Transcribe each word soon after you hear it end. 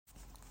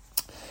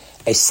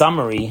a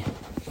summary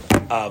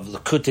of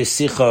Likutei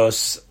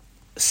Sicha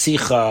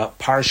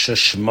Parsha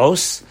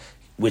Shmos,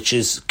 which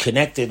is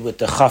connected with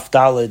the Chaf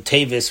Daled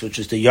Teves, which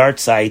is the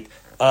yahrzeit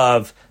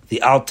of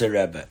the Alter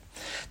Rebbe.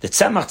 The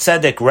Tzemach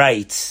Tzedek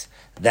writes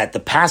that the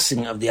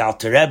passing of the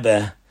Alter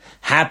Rebbe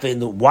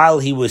happened while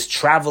he was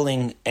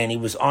traveling and he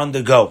was on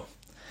the go.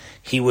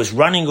 He was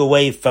running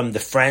away from the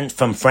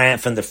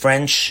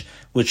French,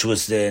 which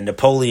was the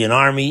Napoleon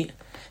army,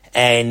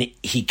 and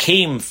he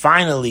came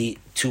finally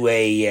to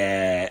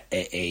a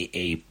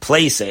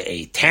place,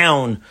 a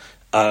town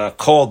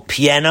called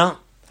Piena,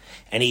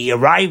 and he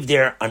arrived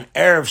there on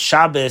Erev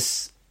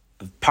Shabbos,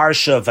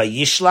 Parsha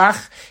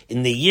Vayishlach,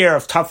 in the year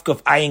of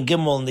Tavkuf Ayin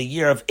Gimel, in the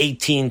year of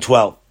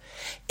 1812.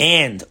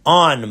 And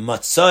on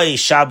Matzah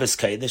Shabbos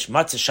Kodesh,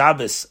 Matzah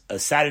Shabbos, a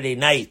Saturday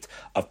night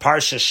of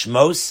Parsha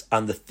Shmos,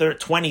 on the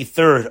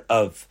 23rd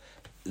of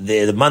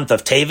the month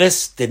of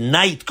Teves, the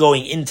night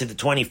going into the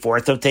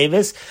 24th of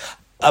Teves,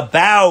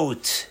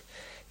 about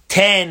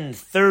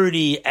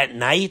 10:30 at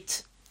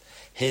night,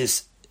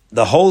 his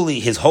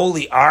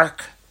holy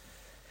ark,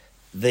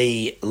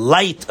 the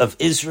light of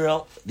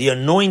Israel, the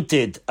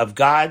anointed of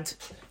God,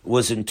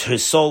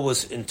 his soul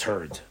was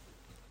interred.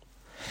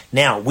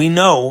 Now, we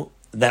know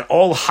that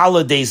all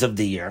holidays of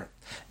the year,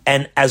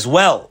 and as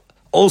well,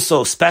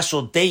 also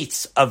special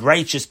dates of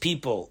righteous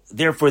people,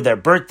 therefore their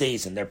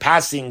birthdays and their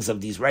passings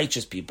of these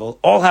righteous people,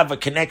 all have a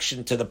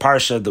connection to the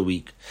Parsha of the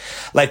week.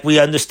 Like we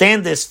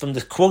understand this from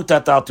the quote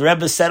that the Alter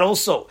Rebbe said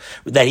also,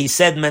 that he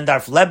said, Men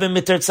darf leben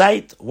mit der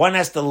Zeit, one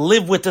has to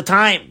live with the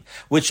time,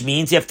 which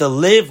means you have to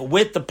live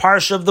with the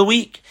Parsha of the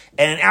week.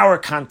 And in our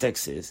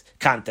context,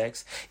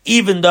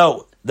 even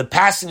though the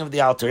passing of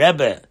the Alter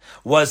Rebbe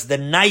was the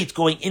night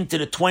going into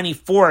the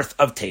 24th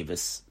of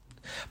Teves,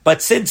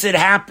 but since it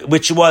happened,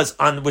 which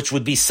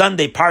would be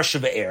Sunday, Parsha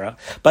Ve'era,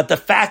 but the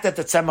fact that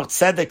the Tzemach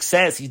Tzedek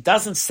says he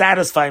doesn't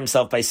satisfy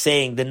himself by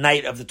saying the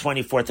night of the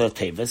 24th of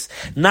Teves,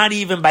 not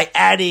even by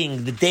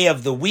adding the day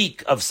of the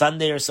week of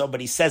Sunday or so,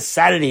 but he says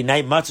Saturday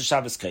night, Matzah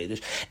Shabbos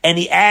Kodesh, and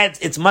he adds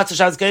it's Matzah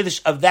Shabbos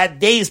Kodesh of that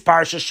day's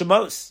Parsha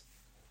Shmos.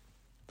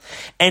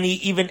 And he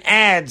even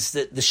adds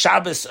the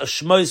Shabbos of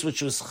Shmos,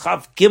 which was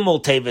Chav Gimel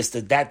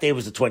Teves, that day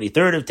was the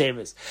 23rd of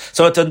Teves.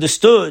 So it's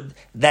understood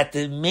that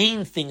the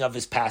main thing of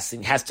his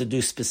passing has to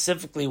do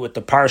specifically with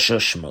the Parsha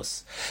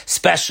Shmos.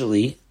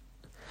 Especially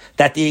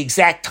that the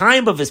exact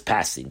time of his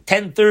passing,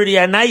 10:30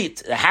 at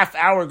night, a half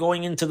hour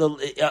going into the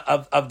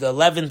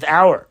 11th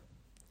hour.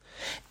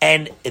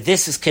 And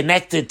this is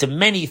connected to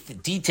many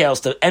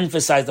details to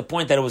emphasize the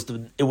point that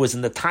it was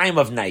in the time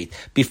of night,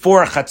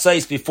 before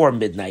chatzos, before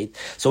midnight.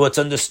 So it's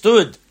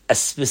understood,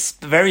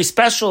 very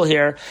special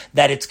here,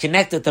 that it's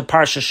connected to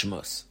Parsha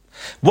Shmos.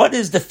 What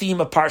is the theme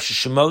of Parsha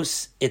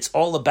Shmos? It's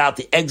all about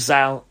the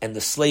exile and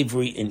the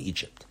slavery in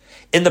Egypt.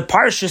 In the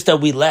parshas that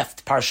we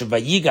left, Parsha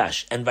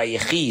Vayigash and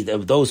Vayechi,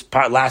 those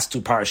last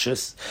two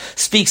parshas,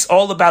 speaks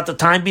all about the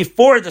time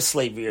before the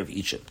slavery of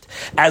Egypt.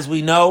 As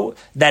we know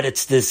that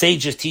the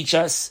sages teach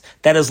us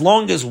that as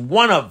long as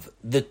one of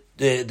the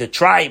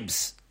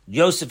tribes,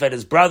 Yosef and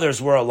his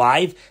brothers, were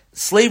alive,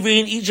 slavery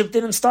in Egypt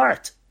didn't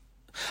start.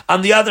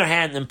 On the other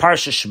hand, in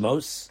Parsha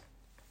Shmos,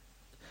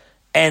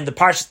 and the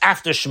parshas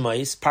after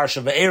Shmos,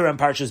 Parsha Ve'era and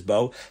Parshas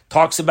Bo,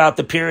 talks about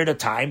the period of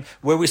time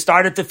where we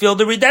started to feel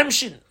the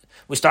redemption.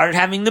 We started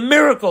having the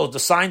miracles, the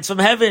signs from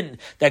heaven,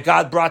 that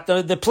God brought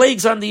the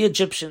plagues on the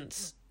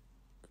Egyptians.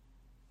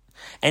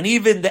 And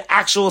even the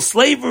actual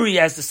slavery,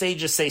 as the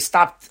sages say,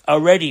 stopped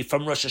already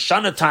from Rosh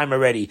Hashanah time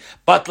already.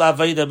 But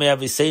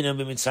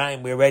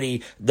we're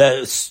already,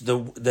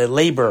 the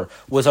labor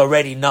was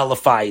already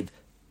nullified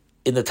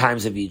in the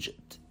times of Egypt.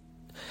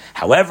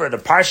 However, the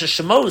Parsha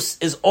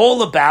Shmos is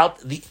all about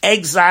the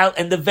exile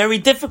and the very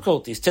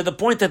difficulties, to the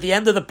point at the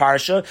end of the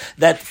Parsha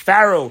that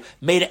Pharaoh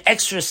made an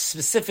extra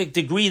specific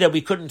degree that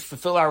we couldn't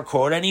fulfill our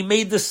quota, and he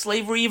made the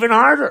slavery even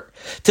harder,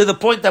 to the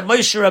point that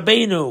Moshe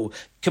Rabbeinu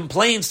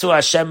complains to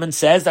Hashem and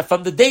says that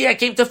from the day I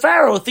came to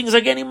Pharaoh, things are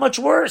getting much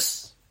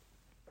worse.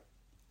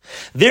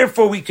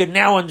 Therefore, we could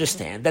now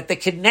understand that the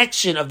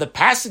connection of the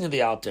passing of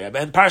the Alter Rebbe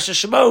and Parsha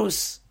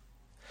Shmos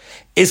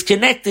is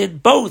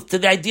connected both to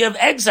the idea of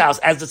exiles,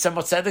 as the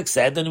Tzemach Tzedek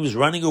said, and he was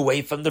running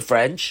away from the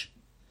French,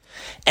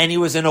 and he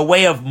was in a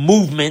way of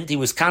movement, he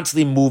was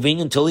constantly moving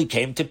until he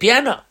came to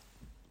Piena.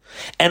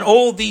 And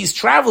all these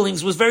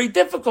travelings was very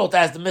difficult,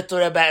 as the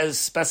Mittler Rebbe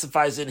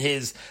specifies in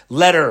his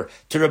letter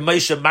to Reb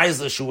Moshe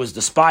Meislish, who was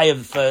the spy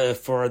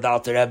for the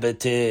Alter Rebbe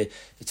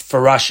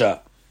for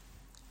Russia,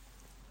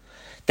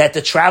 that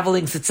the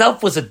traveling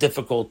itself was a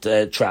difficult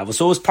travel.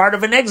 So it was part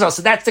of an exile.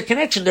 So that's the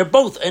connection. They're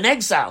both an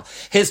exile.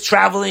 His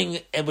traveling,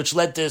 which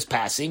led to his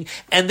passing,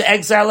 and the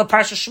exile of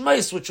Parsha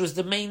Shmos, which was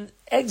the main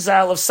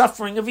exile of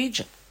suffering of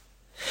Egypt.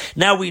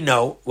 Now we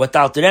know what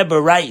the Alter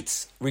Rebbe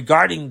writes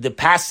regarding the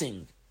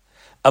passing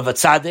of a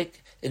tzaddik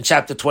in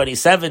chapter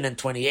 27 and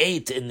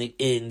 28 in the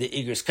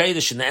Igros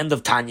Kodesh, in the end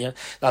of Tanya.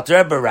 The Alter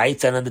Rebbe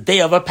writes, and on the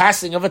day of a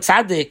passing of a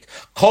tzaddik,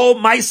 Kol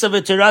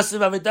Ma'asav v'Terasav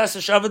Avodas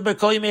Shavad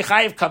B'Kol Yemei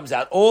Chayev comes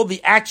out. All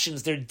the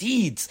actions, their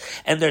deeds,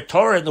 and their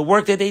Torah and the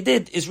work that they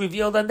did is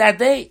revealed on that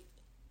day.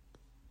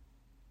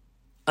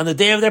 on the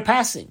day of their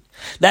passing.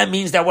 That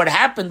means that what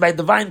happened by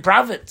divine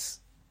providence,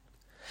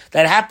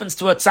 that happens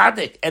to a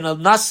tzaddik and a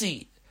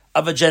nasi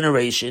of a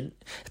generation,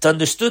 it's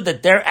understood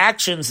that their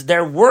actions,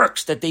 their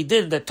works that they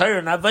did, the Torah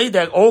and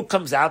Avodah, all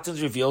comes out and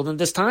is revealed in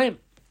this time.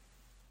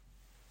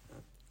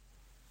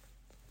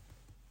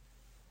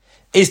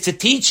 Is to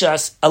teach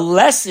us a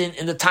lesson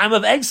in the time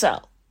of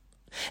exile.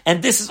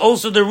 And this is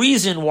also the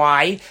reason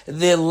why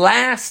the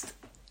last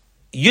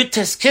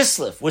Yutes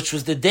Kislev, which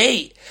was the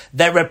day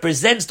that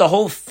represents the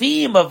whole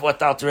theme of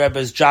what Alter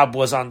Rebbe's job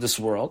was on this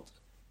world,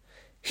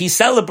 he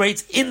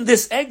celebrates in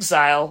this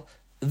exile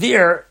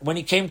there when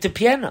he came to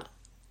Vienna.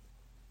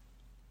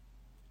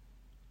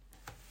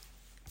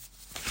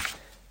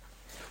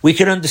 We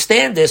can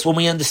understand this when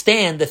we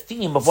understand the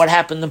theme of what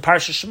happened in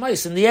Parsha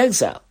Shmos in the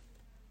exile.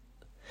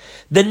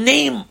 The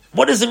name,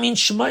 what does it mean,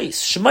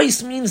 shmos?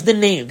 Shmos means the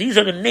name. These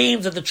are the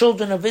names of the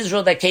children of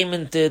Israel that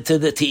came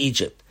to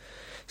Egypt.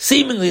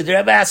 Seemingly, the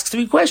Rebbe asks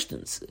three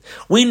questions.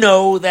 We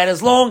know that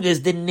as long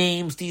as the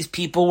names, these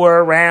people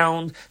were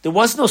around, there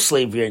was no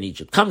slavery in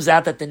Egypt. Comes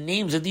out that the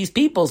names of these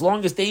people, as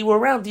long as they were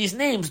around, these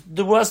names,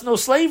 there was no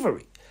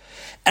slavery.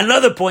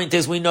 Another point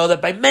is we know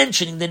that by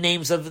mentioning the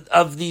names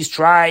of these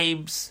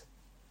tribes,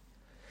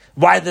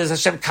 why does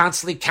Hashem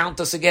constantly count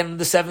us again in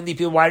the 70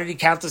 people? Why did he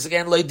count us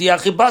again?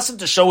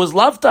 To show his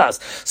love to us.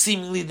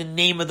 Seemingly the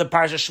name of the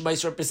Parsha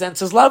Shmos represents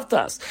his love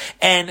to us.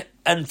 And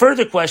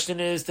further question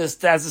is, as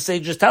the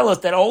sages tell us,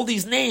 that all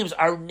these names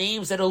are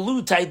names that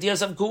allude to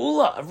ideas of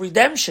Geula, of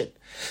redemption.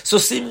 So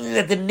seemingly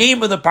that the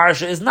name of the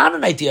Parsha is not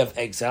an idea of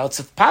exile, it's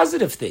a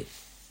positive thing.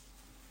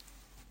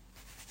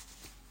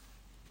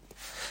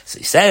 So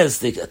he says,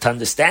 to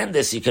understand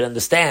this, you can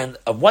understand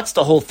of what's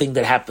the whole thing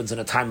that happens in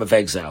a time of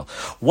exile.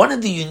 One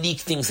of the unique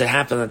things that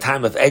happen in a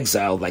time of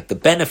exile, like the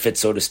benefit,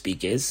 so to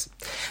speak, is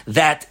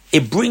that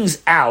it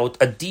brings out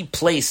a deep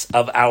place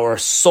of our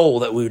soul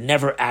that we would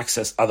never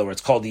access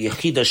otherwise, called the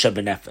Yechida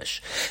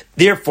Shebenefesh.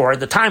 Therefore, at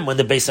the time when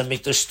the Beis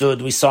HaMikdash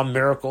stood, we saw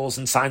miracles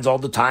and signs all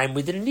the time.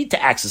 We didn't need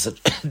to access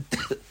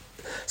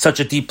such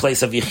a deep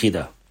place of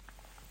Yechida.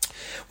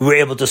 We were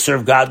able to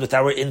serve God with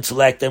our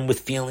intellect and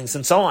with feelings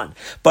and so on.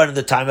 But in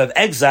the time of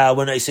exile,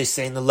 when I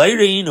say in the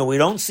later, we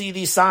don't see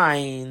these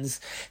signs.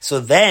 So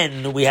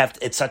then we have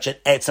it's such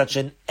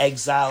an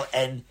exile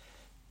and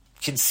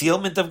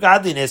concealment of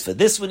godliness. For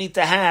this, we need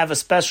to have a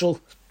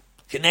special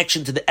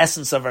connection to the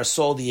essence of our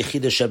soul, the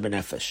Yechida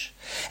Shebenefesh.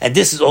 And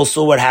this is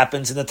also what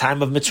happens in the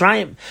time of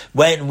Mitzrayim.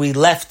 When we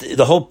left,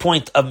 the whole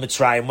point of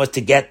Mitzrayim was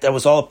that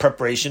was all a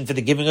preparation for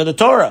the giving of the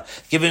Torah.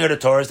 Giving of the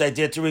Torah is the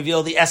idea to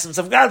reveal the essence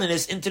of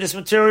godliness into this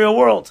material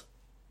world.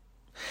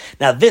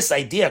 Now, this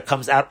idea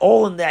comes out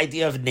all in the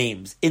idea of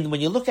names. When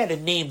you look at a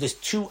name, there's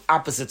two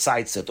opposite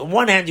sides to it. On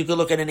one hand, you could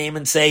look at a name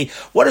and say,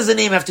 what does a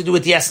name have to do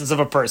with the essence of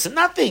a person?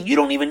 Nothing. You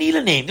don't even need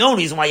a name. The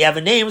only reason why you have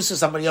a name is for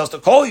somebody else to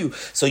call you.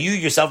 So you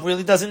yourself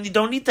really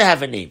don't need to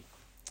have a name.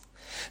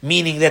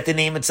 Meaning that the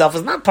name itself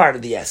is not part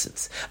of the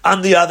essence.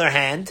 On the other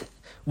hand,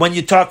 when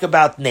you talk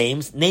about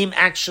names, name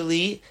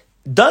actually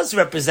does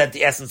represent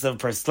the essence of a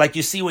person. Like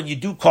you see when you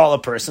do call a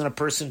person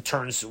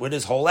turns with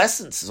his whole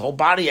essence, his whole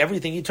body,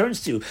 everything he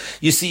turns to.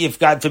 You see if,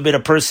 God forbid, a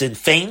person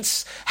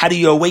faints, how do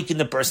you awaken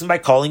the person? By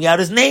calling out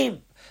his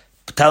name.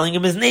 Telling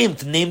him his name.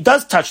 The name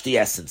does touch the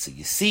essence. So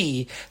you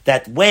see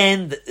that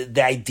when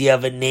the idea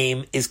of a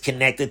name is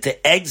connected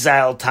to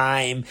exile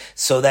time,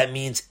 so that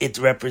means it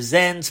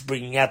represents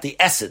bringing out the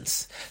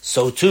essence.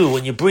 So too,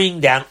 when you bring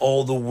down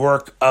all the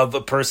work of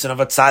a person, of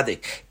a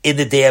tzaddik, in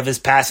the day of his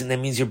passing, that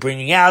means you're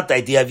bringing out the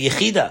idea of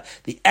Yechida,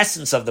 the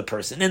essence of the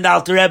person. In the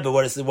Alter Rebbe,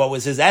 what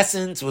was his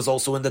essence? It was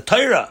also in the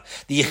Torah,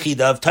 the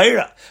Yechida of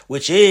Torah,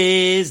 which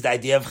is the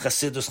idea of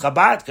Chassidus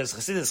Chabad, because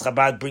Chassidus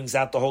Chabad brings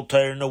out the whole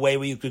Torah in a way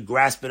where you could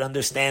grasp it,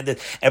 understand it,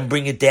 and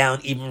bring it down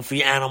even for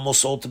your animal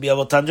soul to be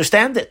able to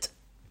understand it.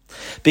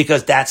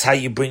 Because that's how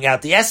you bring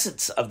out the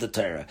essence of the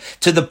Torah.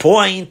 To the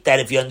point that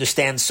if you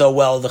understand so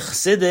well the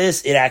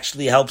Chassidus, it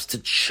actually helps to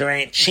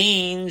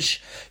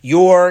change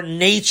your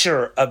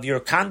nature of your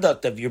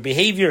conduct, of your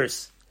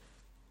behaviors.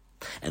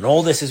 And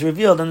all this is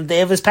revealed on the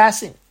day of his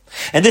passing.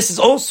 And this is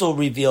also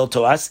revealed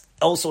to us,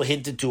 also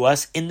hinted to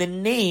us, in the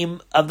name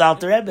of the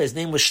Alter Rebbe. His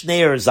name was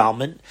Shneir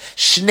Zalman.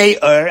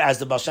 Shneir, as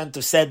the Baal Shem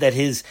Tov said, that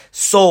his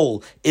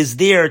soul is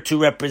there to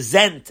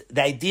represent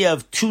the idea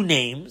of two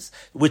names,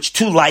 which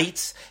two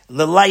lights,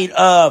 the light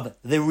of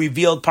the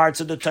revealed parts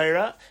of the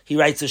Torah, he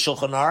writes the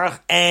Shulchan Aruch,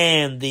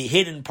 and the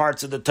hidden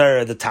parts of the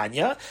Torah, the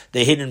Tanya,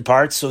 the hidden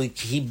parts, so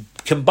he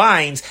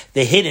combines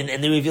the hidden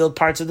and the revealed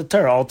parts of the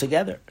Torah all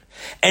together.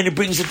 And it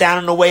brings it down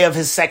in the way of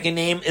his second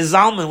name is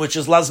Zalman, which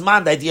is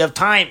Lazman, the idea of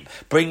time,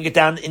 bringing it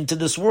down into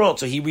this world.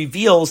 So he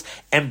reveals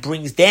and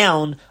brings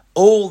down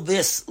all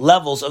this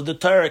levels of the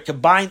Torah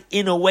combined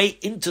in a way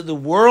into the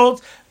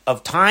world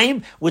of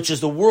time, which is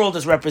the world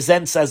as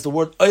represents as the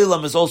word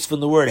Olam is also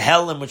from the word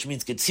Helam, which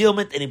means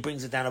concealment, and he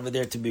brings it down over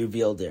there to be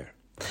revealed there.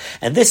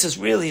 And this is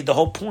really the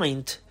whole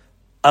point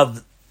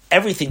of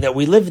everything that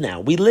we live now.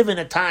 We live in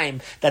a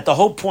time that the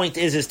whole point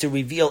is to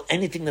reveal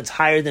anything that's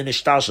higher than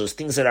ishtalshus,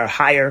 things that are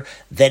higher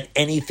than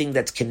anything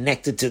that's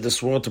connected to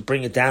this world, to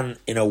bring it down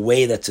in a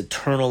way that's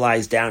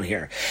eternalized down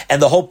here.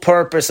 And the whole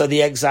purpose of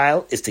the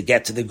exile is to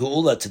get to the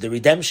geula, to the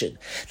redemption.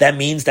 That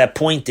means that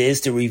point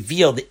is to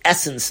reveal the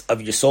essence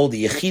of your soul,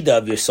 the yechida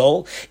of your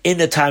soul, in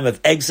the time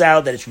of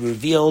exile, that it's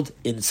revealed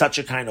in such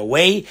a kind of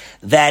way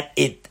that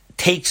it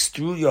takes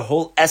through your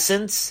whole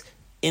essence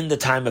in the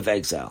time of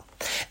exile.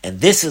 And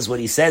this is what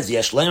he says,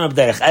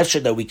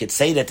 that we could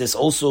say that this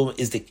also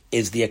is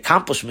the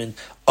accomplishment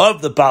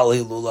of the Baal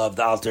Hilula, of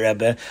the Alter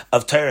Rebbe,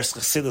 of Teres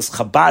Chassidus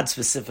Chabad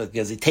specifically,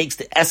 because he takes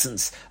the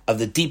essence of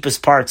the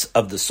deepest parts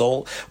of the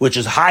soul, which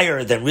is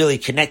higher than really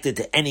connected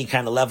to any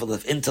kind of level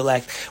of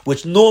intellect,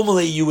 which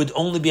normally you would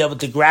only be able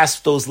to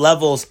grasp those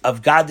levels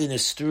of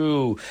godliness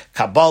through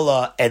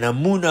Kabbalah and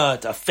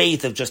Amunah, a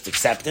faith of just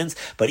acceptance.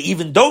 But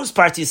even those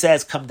parts, he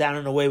says, come down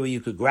in a way where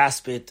you could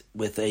grasp it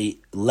with a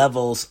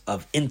levels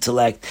of intellect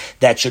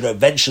that should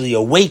eventually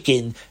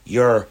awaken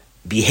your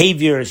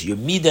behaviors, your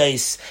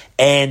midas,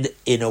 and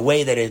in a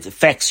way that it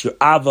affects your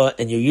ava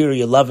and your yira,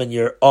 your love and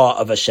your awe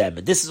of Hashem.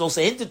 And this is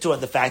also hinted to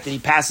on the fact that he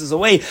passes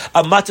away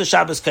on Matzah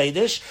Shabbos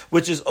Kodesh,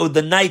 which is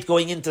the night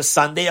going into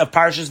Sunday of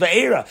Parshas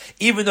Va'era.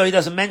 Even though he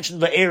doesn't mention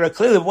Va'era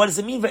clearly, what does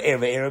it mean Va'era?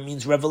 Va'era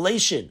means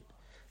revelation.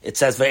 It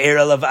says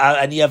Va'era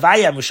ani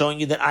Avaya. I'm showing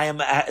you that I am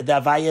the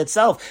Avaya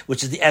itself,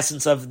 which is the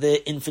essence of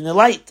the infinite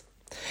light.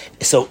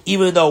 So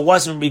even though it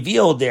wasn't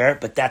revealed there,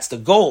 but that's the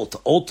goal, to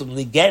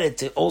ultimately get it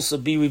to also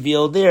be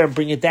revealed there and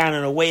bring it down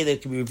in a way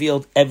that can be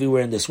revealed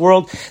everywhere in this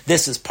world.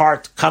 This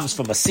comes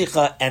from a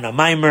sicha and a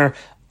mimer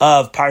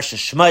of Parsha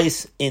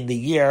Shmos in the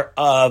year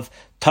of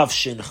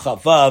Tavshin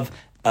Chavav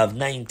of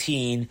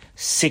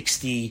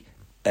 1960,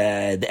 the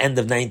end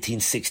of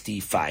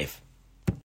 1965.